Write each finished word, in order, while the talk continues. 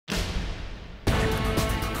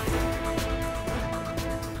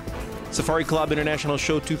Safari Club International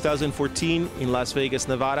Show 2014 in Las Vegas,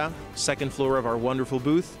 Nevada, second floor of our wonderful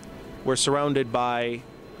booth. We're surrounded by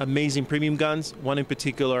amazing premium guns. One in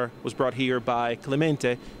particular was brought here by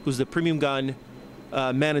Clemente, who's the premium gun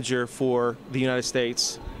manager for the United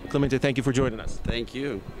States. Clemente, thank you for joining us. Thank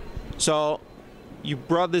you. So you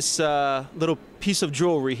brought this little piece of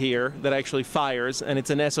jewelry here that actually fires, and it's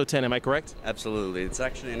an SO10, am I correct? Absolutely. It's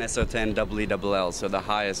actually an SO10 EELL, so the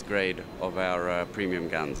highest grade of our premium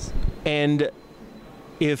guns. And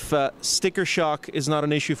if sticker shock is not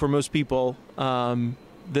an issue for most people,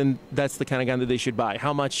 then that's the kind of gun that they should buy.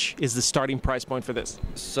 How much is the starting price point for this?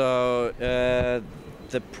 So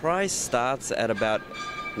the price starts at about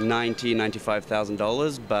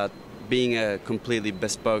 $95,000, but being a completely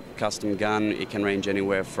bespoke custom gun, it can range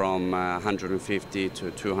anywhere from $150,000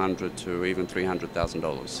 to $200,000 to even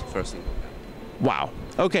 $300,000 for a single gun. Wow.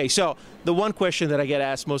 Okay, so the one question that I get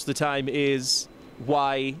asked most of the time is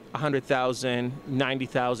why $100,000,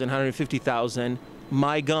 $90,000, $150,000?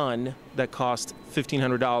 My gun that cost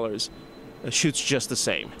 $1,500 shoots just the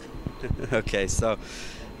same. Okay, so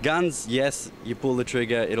guns, yes, you pull the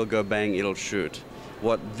trigger, it'll go bang, it'll shoot.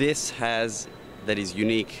 What this has that is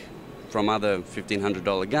unique from other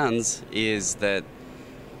 $1,500 guns is that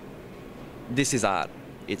this is art.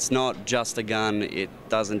 It's not just a gun, it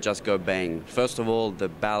doesn't just go bang. First of all, the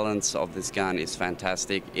balance of this gun is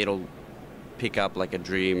fantastic. It'll pick up like a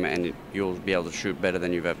dream and you'll be able to shoot better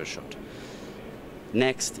than you've ever shot.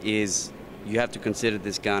 Next is you have to consider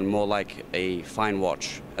this gun more like a fine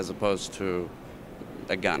watch as opposed to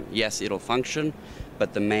a gun. Yes, it'll function,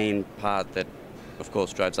 but the main part that of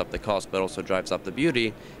course drives up the cost but also drives up the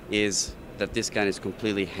beauty is that this gun is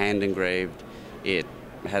completely hand engraved. It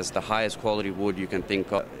has the highest quality wood you can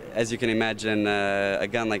think of. As you can imagine, a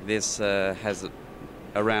gun like this has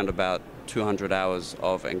around about 200 hours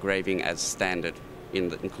of engraving as standard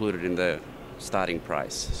included in the starting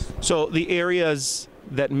price. So the areas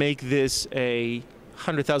that make this a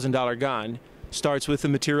 $100,000 gun starts with the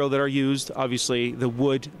material that are used. Obviously, the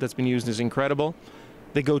wood that's been used is incredible.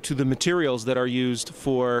 They go to the materials that are used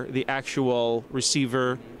for the actual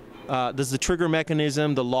receiver. Does the trigger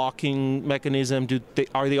mechanism, the locking mechanism,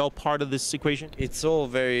 are they all part of this equation? It's all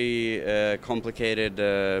very complicated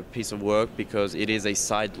piece of work because it is a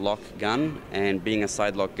side lock gun, and being a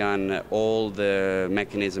side lock gun, all the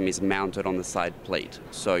mechanism is mounted on the side plate.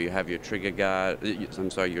 So you have your trigger guard,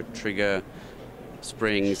 your trigger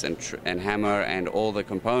springs and hammer, and all the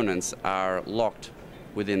components are locked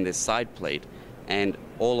within this side plate. And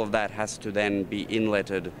all of that has to then be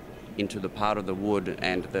inletted into the part of the wood,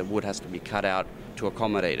 and the wood has to be cut out to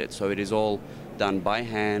accommodate it. So it is all done by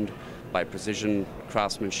hand, by precision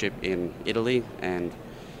craftsmanship in Italy, and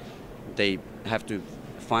they have to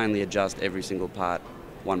finally adjust every single part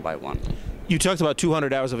one by one. You talked about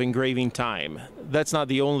 200 hours of engraving time. That's not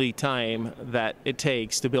the only time that it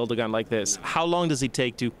takes to build a gun like this. How long does it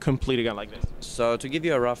take to complete a gun like this? So to give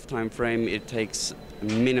you a rough time frame, it takes a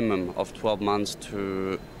minimum of 12 months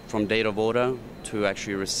from date of order to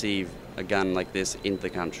actually receive a gun like this in the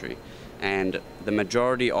country. And the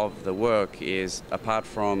majority of the work is, apart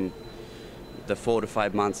from the 4 to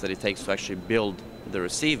 5 months that it takes to actually build the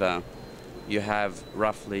receiver, you have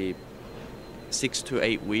roughly 6 to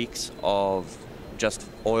 8 weeks of just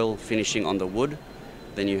oil finishing on the wood.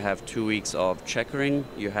 Then you have 2 weeks of checkering.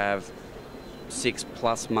 You have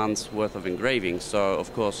 6+ months worth of engraving. So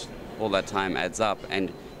of course all that time adds up,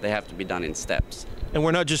 and they have to be done in steps. And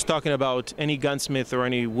we're not just talking about any gunsmith or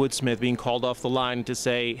any woodsmith being called off the line to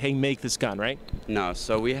say, hey, make this gun, right? No,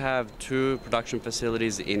 so we have 2 production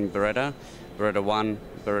facilities in Beretta, Beretta 1,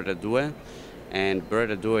 Beretta 2, and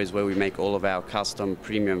Beretta 2 is where we make all of our custom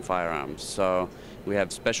premium firearms. So we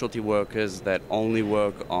have specialty workers that only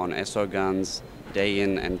work on SO guns day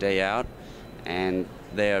in and day out, and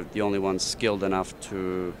they're the only ones skilled enough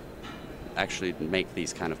to actually make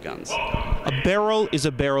these kind of guns. A barrel is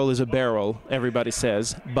a barrel is a barrel, everybody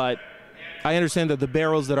says, but I understand that the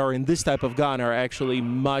barrels that are in this type of gun are actually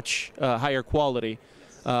much higher quality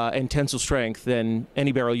and tensile strength than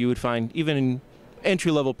any barrel you would find even in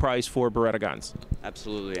entry-level price for Beretta guns.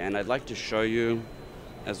 Absolutely, and I'd like to show you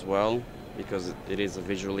as well, because it is a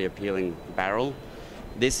visually appealing barrel.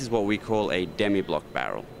 This is what we call a demi-block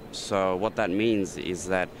barrel. So what that means is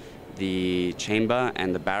that the chamber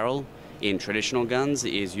and the barrel in traditional guns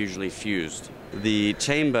is usually fused. The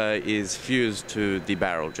chamber is fused to the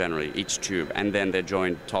barrel generally, each tube, and then they're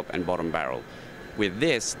joined top and bottom barrel. With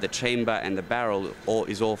this, the chamber and the barrel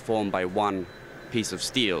is all formed by one piece of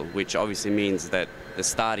steel, which obviously means that the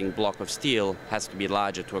starting block of steel has to be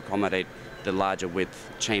larger to accommodate the larger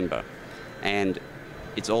width chamber. And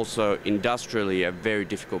it's also industrially a very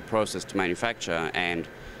difficult process to manufacture, and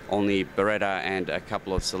only Beretta and a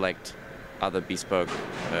couple of select other bespoke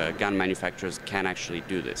gun manufacturers can actually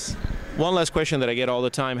do this. One last question that I get all the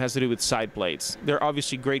time has to do with side plates. They're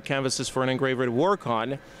obviously great canvases for an engraver to work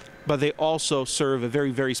on, but they also serve a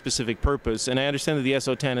very, very specific purpose. And I understand that the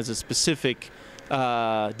SO10 is a specific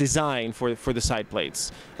design for the side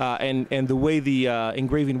plates. And the way the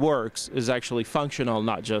engraving works is actually functional,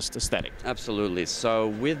 not just aesthetic. Absolutely. So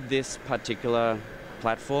with this particular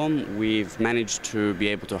platform, we've managed to be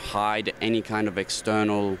able to hide any kind of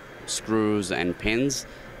external screws and pins.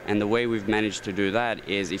 And the way we've managed to do that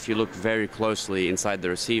is, if you look very closely inside the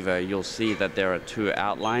receiver, you'll see that there are two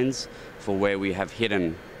outlines for where we have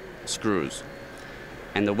hidden screws.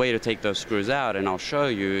 And the way to take those screws out, and I'll show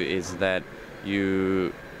you, is that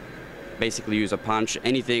you basically use a punch.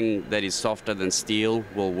 Anything that is softer than steel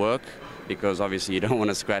will work, because obviously you don't want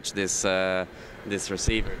to scratch this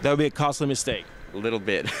receiver. That would be a costly mistake. A little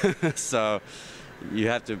bit. So you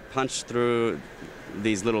have to punch through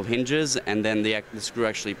these little hinges, and then the screw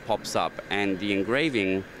actually pops up. And the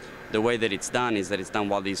engraving, the way that it's done is that it's done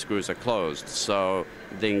while these screws are closed. So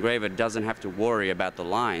the engraver doesn't have to worry about the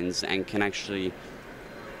lines, and can actually,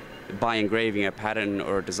 by engraving a pattern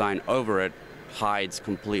or a design over it, hides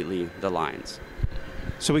completely the lines.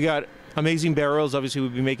 So we got amazing barrels. Obviously,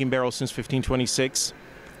 we've been making barrels since 1526.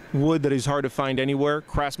 Wood that is hard to find anywhere.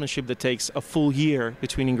 Craftsmanship that takes a full year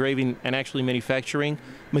between engraving and actually manufacturing.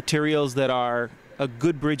 Materials that are a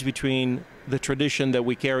good bridge between the tradition that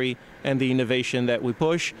we carry and the innovation that we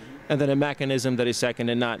push, and then a mechanism that is second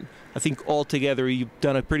to none. I think altogether you've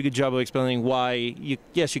done a pretty good job of explaining why,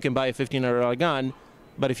 yes, you can buy a $1,500 gun,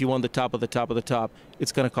 but if you want the top of the top of the top,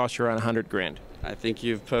 it's going to cost you around 100 grand. I think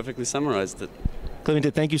you've perfectly summarized it.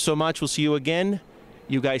 Clemente, thank you so much. We'll see you again.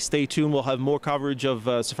 You guys stay tuned. We'll have more coverage of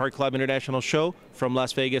Safari Club International Show from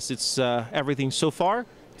Las Vegas. It's everything so far.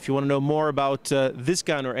 If you want to know more about this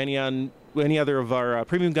gun or any other of our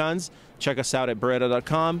premium guns, check us out at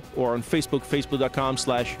Beretta.com or on Facebook,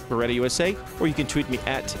 facebook.com/BerettaUSA, or you can tweet me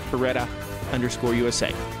at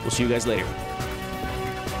Beretta_USA. We'll see you guys later.